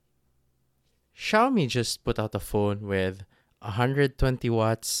Xiaomi just put out a phone with 120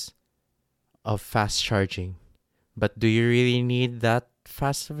 watts of fast charging. But do you really need that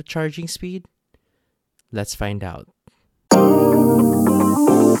fast of a charging speed? Let's find out.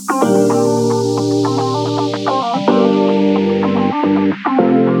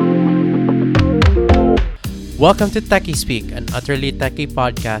 Welcome to Techie Speak, an utterly techie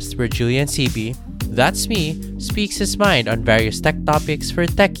podcast where Julian CB, that's me, speaks his mind on various tech topics for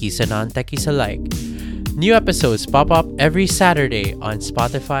techies and non-techies alike. New episodes pop up every Saturday on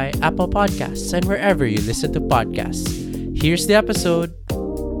Spotify, Apple Podcasts, and wherever you listen to podcasts. Here's the episode.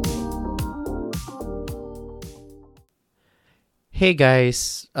 Hey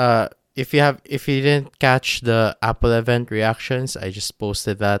guys, if you didn't catch the Apple event reactions, I just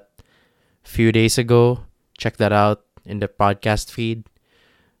posted that a few days ago. Check that out in the podcast feed.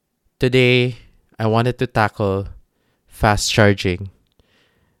 Today, I wanted to tackle fast charging.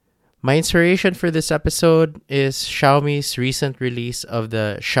 My inspiration for this episode is Xiaomi's recent release of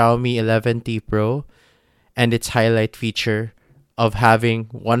the Xiaomi 11T Pro and its highlight feature of having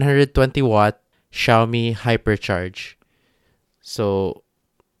 120 watt Xiaomi Hypercharge. So,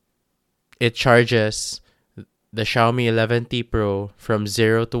 it charges the Xiaomi 11T Pro from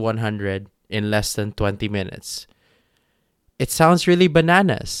 0 to 100 in less than 20 minutes. It sounds really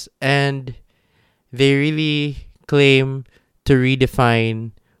bananas, and they really claim to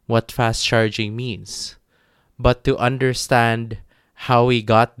redefine what fast charging means. But to understand how we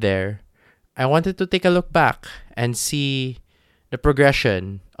got there, I wanted to take a look back and see the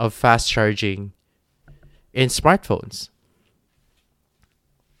progression of fast charging in smartphones.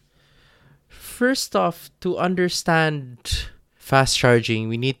 First off, to understand fast charging,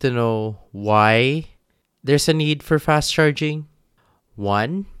 we need to know why there's a need for fast charging.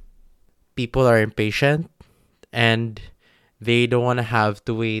 One, people are impatient and they don't want to have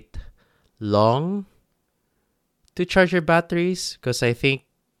to wait long to charge their batteries, because I think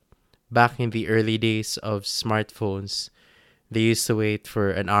back in the early days of smartphones, they used to wait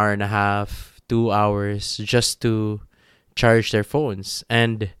for an hour and a half, 2 hours just to charge their phones.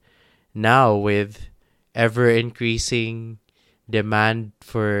 And now with ever increasing demand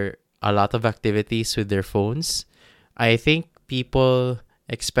for a lot of activities with their phones, I think people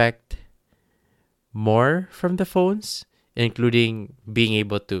expect more from the phones, including being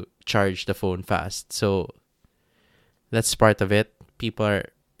able to charge the phone fast. So that's part of it. People are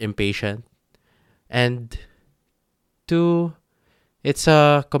impatient. And two, it's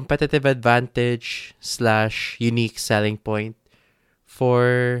a competitive advantage / unique selling point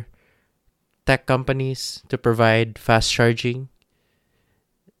for tech companies to provide fast charging.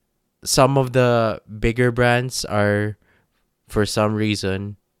 Some of the bigger brands are, for some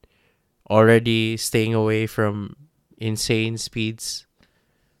reason, already staying away from insane speeds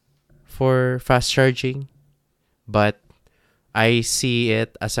for fast charging. But I see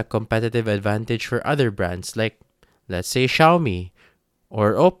it as a competitive advantage for other brands, like, let's say, Xiaomi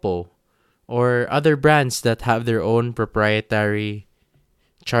or Oppo or other brands that have their own proprietary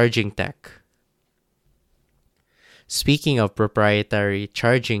charging tech. Speaking of proprietary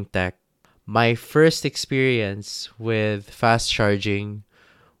charging tech, my first experience with fast charging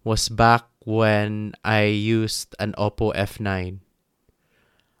was back when I used an Oppo F9.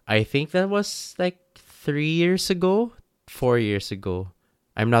 I think that was like 3 years ago, 4 years ago.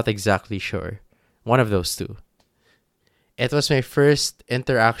 I'm not exactly sure. One of those two. It was my first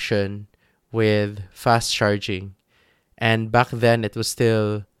interaction with fast charging. And back then, it was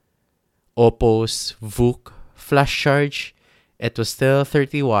still Oppo's VOOC flash charge. It was still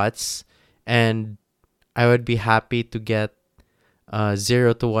 30 watts, and I would be happy to get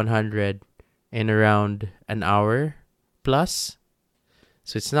 0 to 100 in around an hour plus.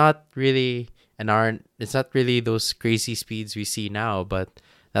 So it's not really an hour. It's not really those crazy speeds we see now, but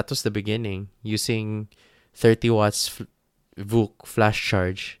that was the beginning, using 30 watts VOOC flash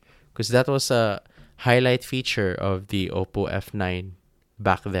charge, because that was a highlight feature of the Oppo F9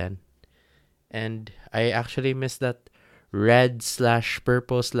 back then. And I actually miss that red /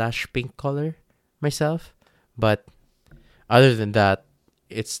 purple / pink color myself. But other than that,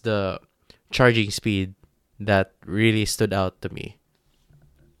 it's the charging speed that really stood out to me.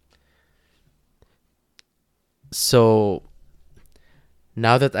 So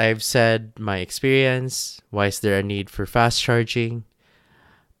now that I've said my experience, why is there a need for fast charging?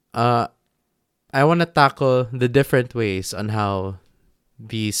 I want to tackle the different ways on how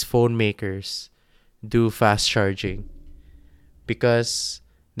these phone makers do fast charging, because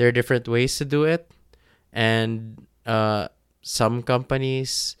there are different ways to do it, and some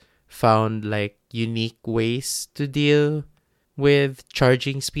companies found like unique ways to deal with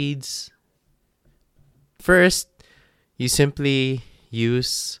charging speeds. First, you simply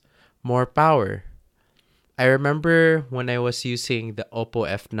use more power. I remember when I was using the Oppo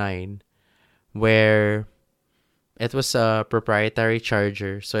F9, where it was a proprietary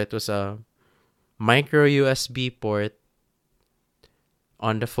charger. So it was a micro USB port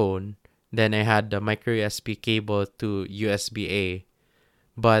on the phone. Then I had the micro USB cable to USB A.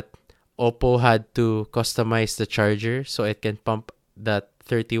 But Oppo had to customize the charger so it can pump that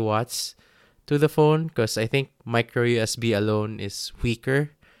 30 watts to the phone, because I think micro USB alone is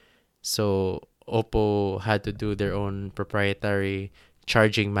weaker. So Oppo had to do their own proprietary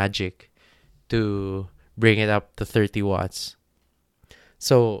charging magic to bring it up to 30 watts.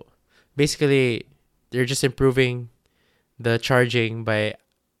 So basically, they're just improving the charging by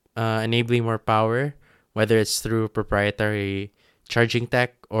enabling more power, whether it's through proprietary charging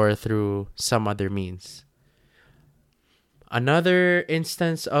tech or through some other means. Another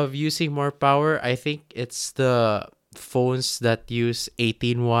instance of using more power, I think it's the phones that use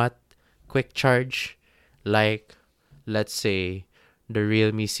 18-watt quick charge, like, let's say, the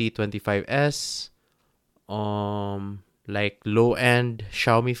Realme C25s, like low-end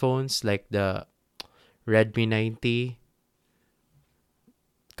Xiaomi phones like the Redmi 90,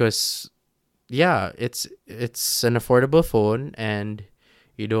 because yeah, it's an affordable phone, and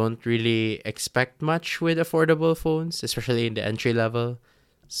you don't really expect much with affordable phones, especially in the entry level.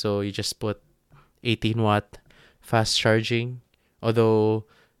 So you just put 18-watt fast charging. Although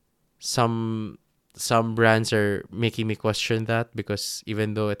some some brands are making me question that, because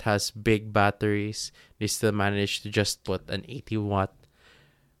even though it has big batteries, they still manage to just put an 80-watt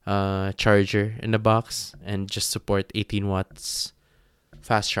charger in the box and just support 18 watts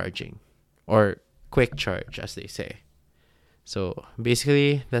fast charging, or quick charge as they say. So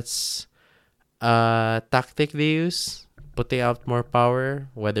basically, that's a tactic they use, putting out more power,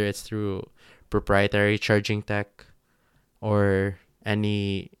 whether it's through proprietary charging tech or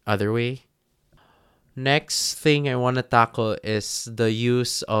any other way. Next thing I want to tackle is the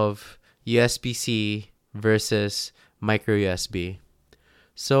use of USB-C versus micro USB.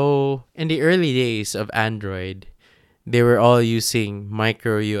 So, in the early days of Android, they were all using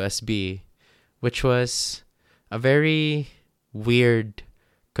micro USB, which was a very weird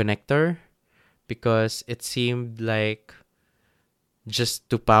connector, because it seemed like just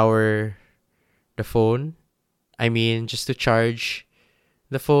to power the phone. I mean, just to charge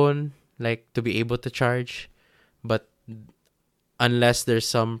the phone, like to be able to charge. But unless there's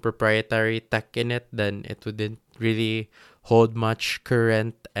some proprietary tech in it, then it wouldn't really hold much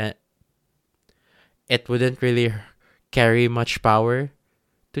current, and it wouldn't really carry much power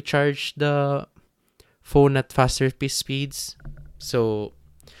to charge the phone at faster speeds. So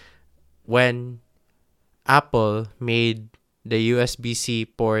when Apple made the USB-C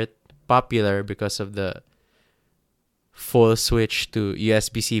port popular because of the full switch to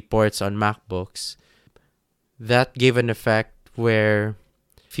USB-C ports on MacBooks, that gave an effect where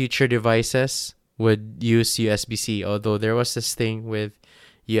future devices would use USB-C, although there was this thing with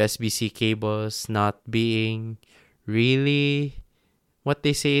USB-C cables not being really what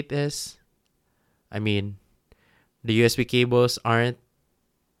they say it is. I mean, the USB cables aren't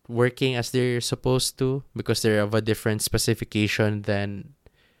working as they're supposed to, because they're of a different specification than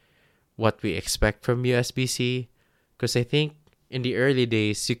what we expect from USB-C. Because I think in the early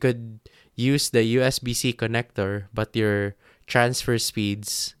days, you could use the USB-C connector, but your transfer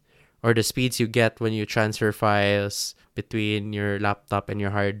speeds, or the speeds you get when you transfer files between your laptop and your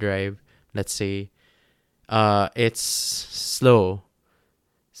hard drive, let's say, it's slow.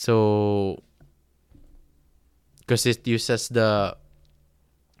 So, because it's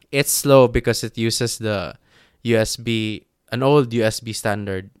slow because it uses the USB, an old USB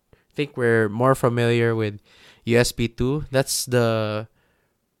standard. I think we're more familiar with USB 2. That's the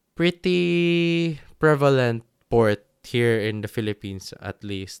pretty prevalent port here in the Philippines, at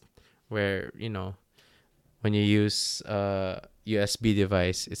least, where, when you use a USB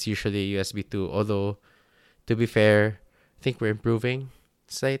device, it's usually USB 2. Although, to be fair, I think we're improving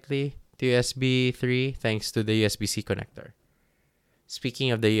slightly to USB 3 thanks to the USB-C connector.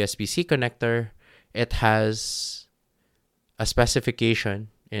 Speaking of the USB-C connector, it has a specification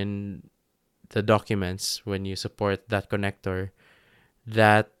in the documents when you support that connector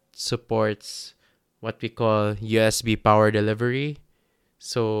that supports what we call USB power delivery.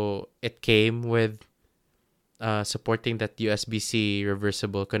 So it came with supporting that USB-C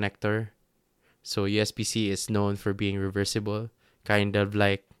reversible connector. So USB-C is known for being reversible, kind of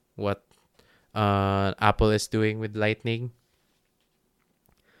like what Apple is doing with Lightning.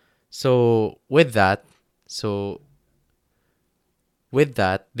 So with that, so with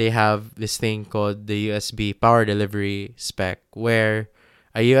that, they have this thing called the USB power delivery spec, where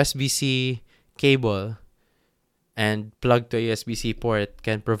a USB-C cable and plug to a USB-C port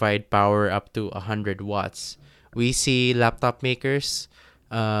can provide power up to 100 watts. We see laptop makers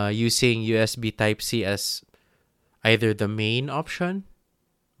using USB Type-C as either the main option,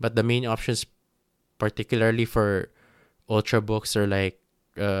 but the main options particularly for ultrabooks or like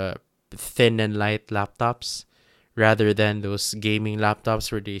thin and light laptops, rather than those gaming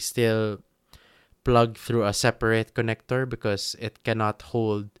laptops where they still plug through a separate connector because it cannot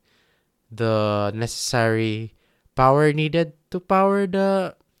hold the necessary power needed to power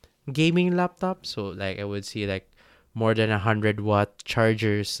the gaming laptop. So like I would see like more than 100-watt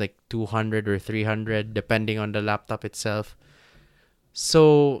chargers, like 200 or 300 depending on the laptop itself.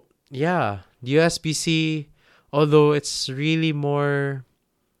 So yeah, USB-C, although it's really more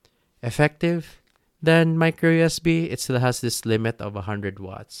effective than micro USB, it still has this limit of 100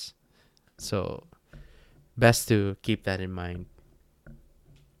 watts. So best to keep that in mind.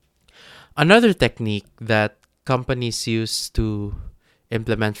 Another technique that companies use to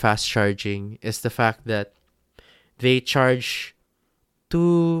implement fast charging is the fact that they charge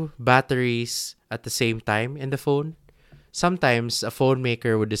two batteries at the same time in the phone. Sometimes a phone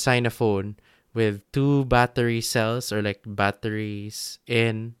maker would design a phone with two battery cells or like batteries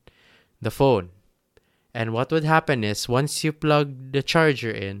in the phone. And what would happen is once you plug the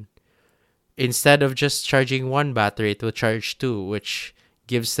charger in, instead of just charging one battery, it will charge two, which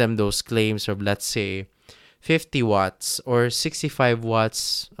gives them those claims of, let's say, 50 watts or 65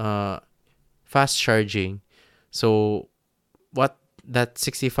 watts fast charging. So what that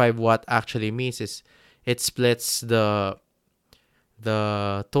 65 watt actually means is it splits the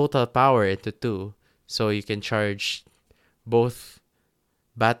total power into two. So you can charge both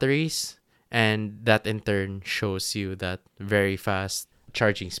batteries, and that in turn shows you that very fast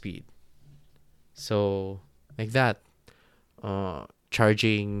charging speed. So like that,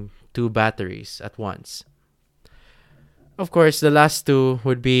 charging two batteries at once. Of course, the last two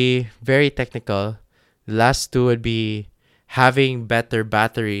would be very technical. The last two would be having better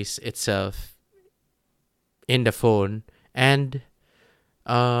batteries itself in the phone and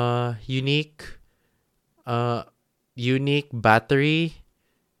unique battery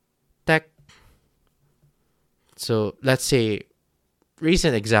tech. So let's say,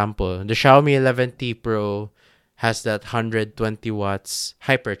 recent example, the Xiaomi 11T Pro has that 120 watts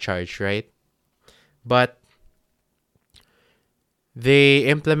hypercharge, right? But they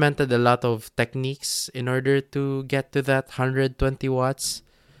implemented a lot of techniques in order to get to that 120 watts.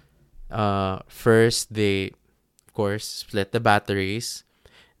 First, they, of course, split the batteries.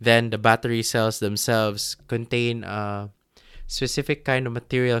 Then the battery cells themselves contain a specific kind of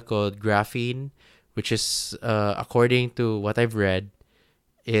material called graphene, which is, according to what I've read,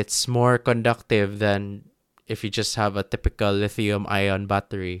 it's more conductive than if you just have a typical lithium-ion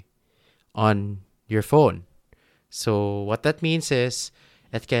battery on your phone. So what that means is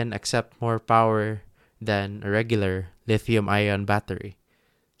it can accept more power than a regular lithium-ion battery.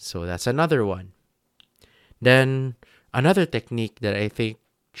 So that's another one. Then another technique that I think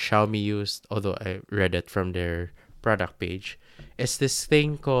Xiaomi used, although I read it from their product page, is this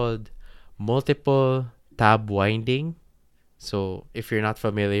thing called multiple tab winding. So if you're not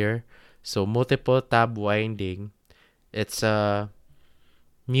familiar, so multiple tab winding, it's a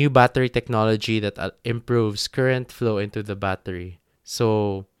new battery technology that improves current flow into the battery.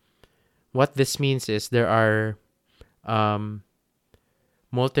 So what this means is there are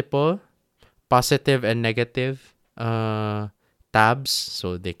multiple positive and negative tabs.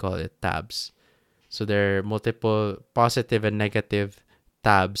 So they call it tabs. So there are multiple positive and negative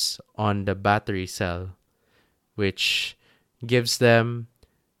tabs on the battery cell, which gives them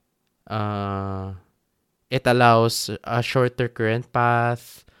it allows a shorter current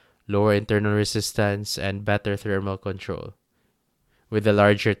path, lower internal resistance, and better thermal control with a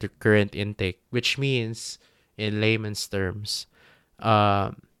larger current intake, which means, in layman's terms,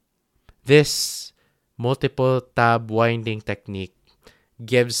 this multiple tab winding technique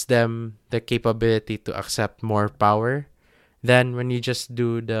gives them the capability to accept more power than when you just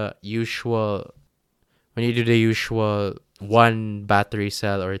do the usual one battery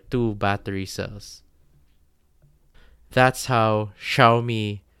cell or two battery cells. That's how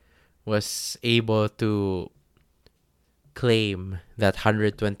Xiaomi was able to claim that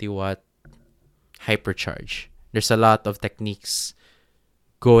 120 watt hypercharge. There's a lot of techniques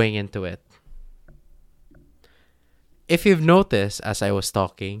going into it. If you've noticed, as I was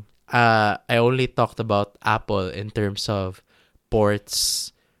talking, I only talked about Apple in terms of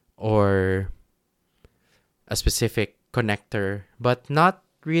ports or a specific connector, but not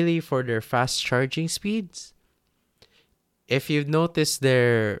really for their fast charging speeds. If you've noticed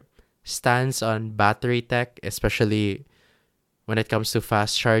their stance on battery tech, especially when it comes to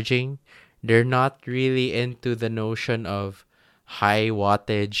fast charging, they're not really into the notion of high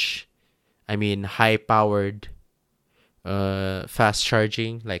wattage, high powered fast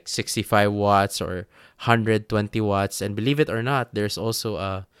charging, like 65 watts or 120 watts. And believe it or not, there's also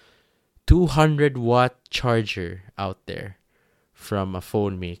a 200-watt charger out there from a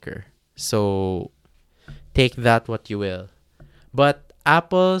phone maker. So take that what you will. But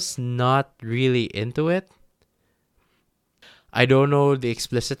Apple's not really into it. I don't know the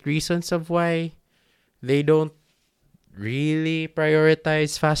explicit reasons of why they don't really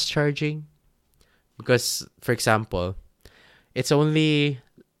prioritize fast charging. Because, for example, it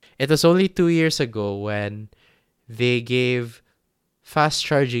was only 2 years ago when they gave fast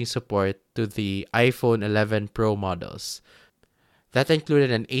charging support to the iPhone 11 Pro models. That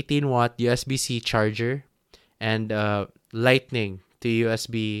included an 18-watt USB-C charger and a Lightning to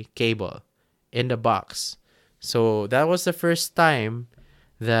USB cable in the box. So that was the first time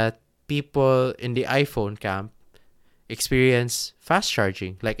that people in the iPhone camp experience fast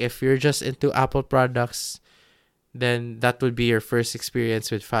charging. Like if you're just into Apple products, then that would be your first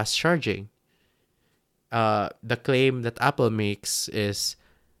experience with fast charging. The claim that Apple makes is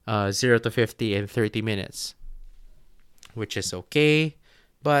 0 to 50 in 30 minutes, which is okay.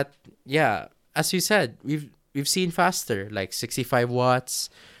 But yeah, as you said, we've seen faster, like 65 watts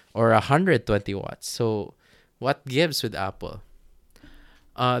or 120 watts. So what gives with Apple?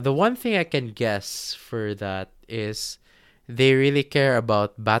 The one thing I can guess for that is they really care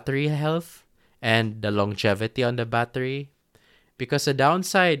about battery health and the longevity on the battery. Because the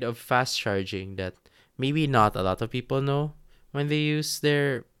downside of fast charging that maybe not a lot of people know when they use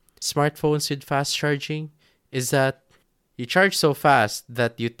their smartphones with fast charging is that you charge so fast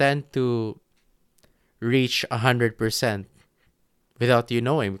that you tend to reach 100% without you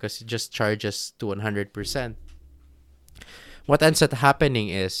knowing, because it just charges to 100%. What ends up happening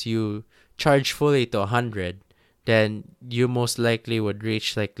is you charge fully to 100, then you most likely would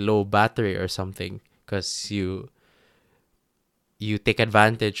reach like low battery or something, because you take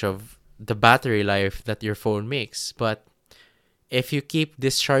advantage of the battery life that your phone makes. But if you keep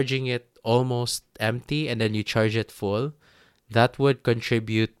discharging it almost empty and then you charge it full, that would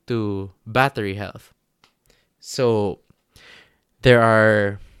contribute to battery health. So there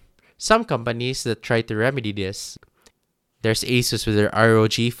are some companies that try to remedy this. There's Asus with their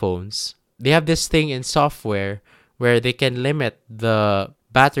ROG phones. They have this thing in software where they can limit the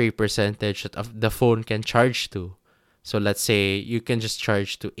battery percentage that the phone can charge to. So let's say you can just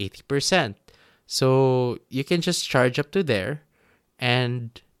charge to 80%. So you can just charge up to there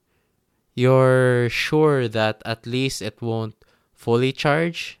and you're sure that at least it won't fully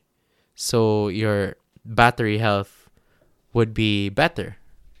charge. So your battery health would be better.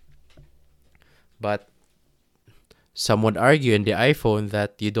 But some would argue in the iPhone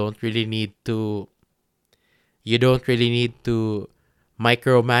that you don't really need to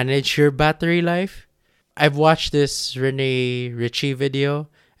micromanage your battery life. I've watched this Rene Ritchie video,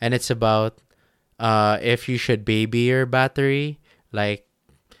 and it's about if you should baby your battery. Like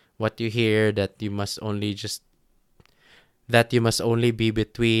what you hear that you must only be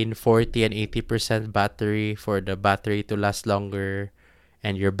between 40 and 80% battery for the battery to last longer,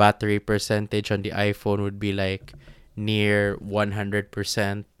 and your battery percentage on the iPhone would be like near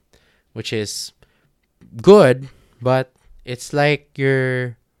 100%, which is good, but it's like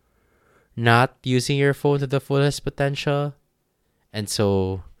you're not using your phone to the fullest potential. And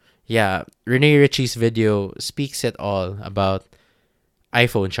so, yeah, Rene Ritchie's video speaks it all about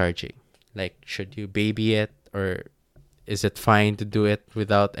iPhone charging. Like, should you baby it, or is it fine to do it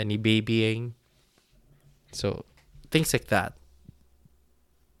without any babying? So, things like that.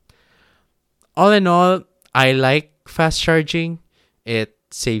 All in all, I like fast charging. It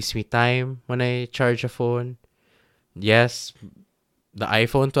saves me time when I charge a phone. Yes, the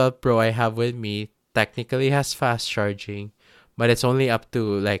iPhone 12 Pro I have with me technically has fast charging, but it's only up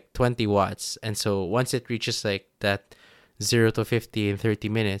to like 20 watts. And so once it reaches like that 0 to 50 in 30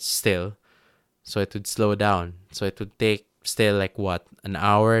 minutes still, so it would slow down. So it would take still like what, an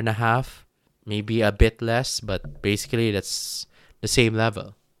hour and a half, maybe a bit less, but basically that's the same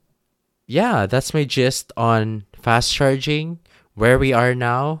level. Yeah, that's my gist on fast charging, where we are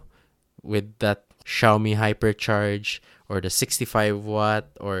now with that Xiaomi Hypercharge or the 65 watt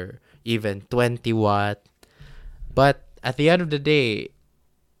or even 20 watt. But at the end of the day,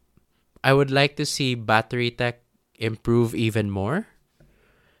 I would like to see battery tech improve even more,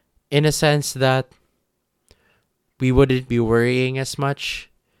 in a sense that we wouldn't be worrying as much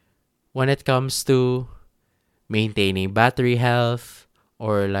when it comes to maintaining battery health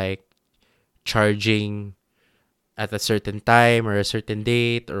or like charging at a certain time or a certain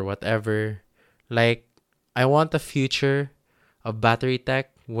date or whatever. Like, I want a future of battery tech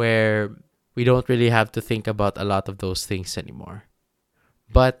where we don't really have to think about a lot of those things anymore.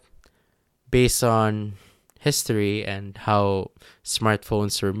 But based on history and how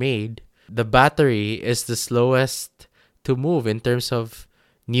smartphones were made, the battery is the slowest to move in terms of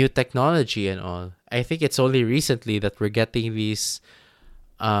new technology and all. I think it's only recently that we're getting these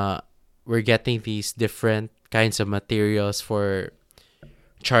different kinds of materials for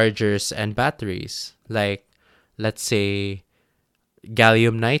chargers and batteries. Like, let's say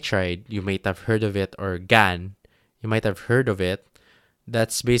gallium nitride, you might have heard of it, or GaN, you might have heard of it.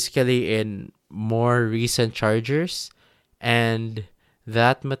 That's basically in more recent chargers, and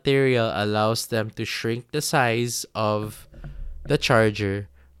that material allows them to shrink the size of the charger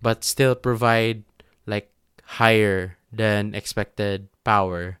but still provide like higher than expected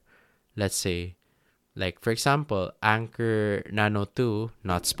power. Let's say, like for example, Anker Nano 2,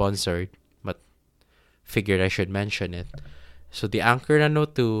 not sponsored, but figured I should mention it. So the Anker Nano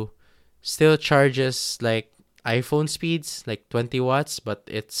 2 still charges like iPhone speeds, like 20 watts, but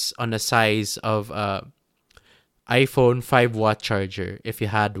it's on the size of a iPhone 5-watt charger if you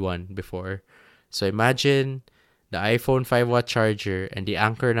had one before. So imagine the iPhone 5-watt charger and the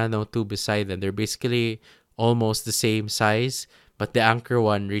Anker Nano 2 beside them. They're basically almost the same size, but the Anker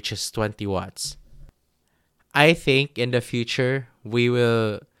one reaches 20 watts. I think in the future, we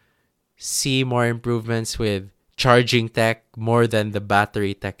will see more improvements with charging tech more than the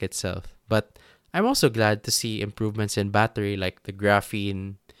battery tech itself. But I'm also glad to see improvements in battery, like the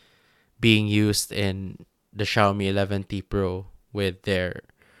graphene being used in the Xiaomi 11T Pro with their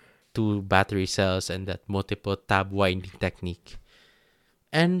 2 battery cells and that multiple tab winding technique.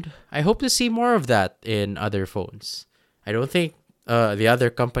 And I hope to see more of that in other phones. I don't think the other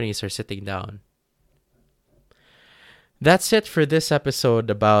companies are sitting down. That's it for this episode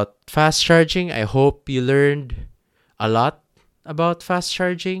about fast charging. I hope you learned a lot about fast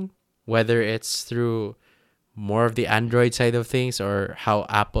charging, whether it's through more of the Android side of things or how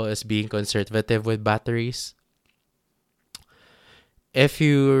Apple is being conservative with batteries. If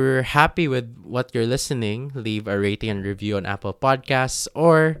you're happy with what you're listening, leave a rating and review on Apple Podcasts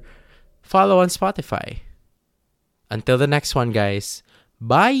or follow on Spotify. Until the next one, guys.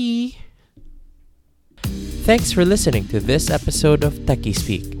 Bye! Thanks for listening to this episode of Techie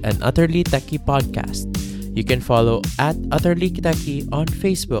Speak, an Utterly Techie podcast. You can follow at Utterly Techie on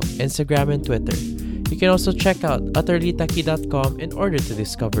Facebook, Instagram, and Twitter. You can also check out utterlytechie.com in order to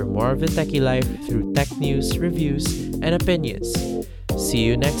discover more of the techie life through tech news, reviews, and opinions. See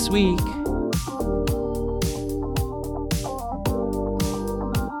you next week!